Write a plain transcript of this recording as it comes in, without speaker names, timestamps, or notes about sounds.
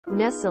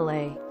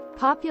Nestle,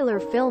 popular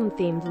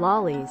film-themed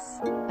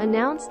lollies,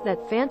 announced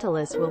that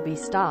Fantales will be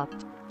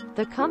stopped.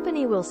 The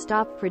company will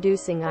stop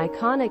producing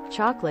iconic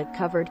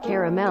chocolate-covered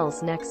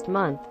caramels next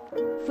month.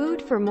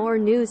 Food for More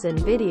news and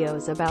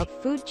videos about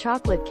food.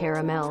 Chocolate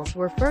caramels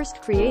were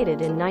first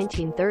created in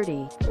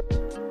 1930.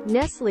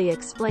 Nestle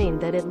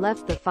explained that it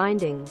left the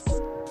findings.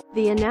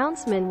 The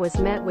announcement was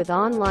met with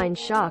online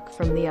shock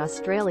from the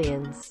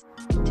Australians.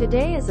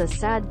 "Today is a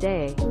sad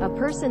day," a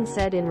person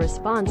said in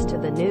response to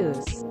the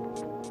news.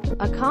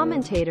 A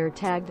commentator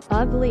tagged,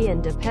 "Ugly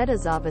and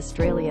Depetas of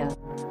Australia.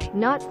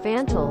 Not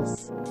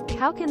Fantales.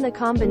 How can the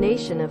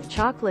combination of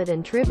chocolate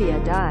and trivia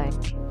die?"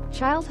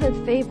 Childhood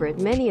favorite.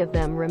 Many of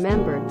them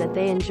remembered that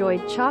they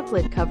enjoyed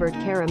chocolate-covered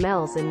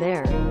caramels in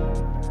their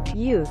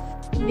youth.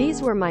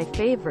 "These were my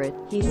favorite,"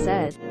 he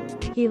said.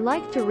 He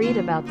liked to read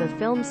about the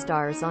film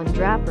stars on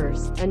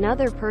Drappers,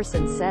 another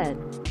person said.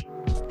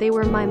 "They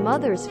were my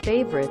mother's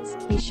favorites,"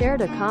 he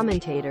shared, a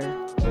commentator.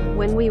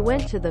 "When we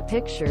went to the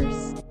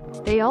pictures,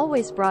 they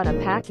always brought a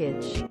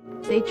package.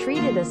 They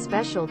treated a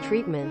special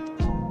treatment.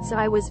 So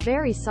I was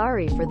very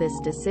sorry for this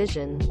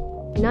decision."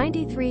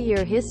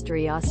 93-year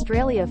history.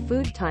 Australia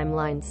Food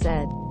Timeline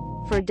said.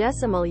 For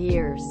decimal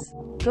years,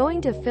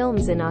 going to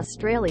films in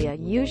Australia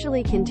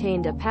usually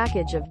contained a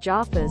package of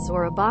Jaffas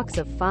or a box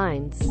of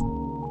Fines.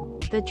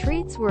 The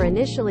treats were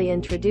initially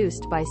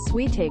introduced by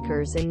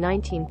Sweetakers in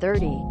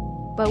 1930.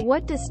 But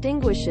what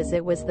distinguishes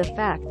it was the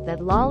fact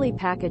that lolly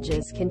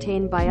packages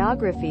contain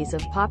biographies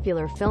of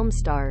popular film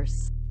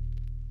stars.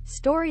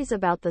 Stories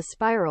about the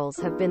spirals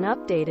have been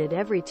updated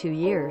every 2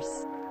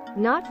 years.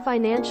 Not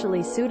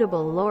financially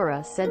suitable.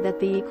 Laura said that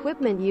the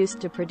equipment used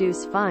to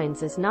produce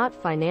Fines is not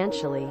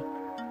financially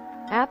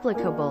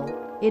applicable.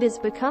 "It is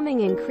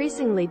becoming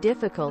increasingly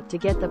difficult to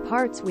get the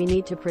parts we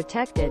need to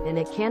protect it, and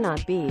it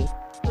cannot be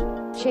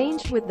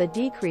changed with the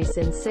decrease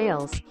in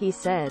sales," he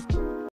said.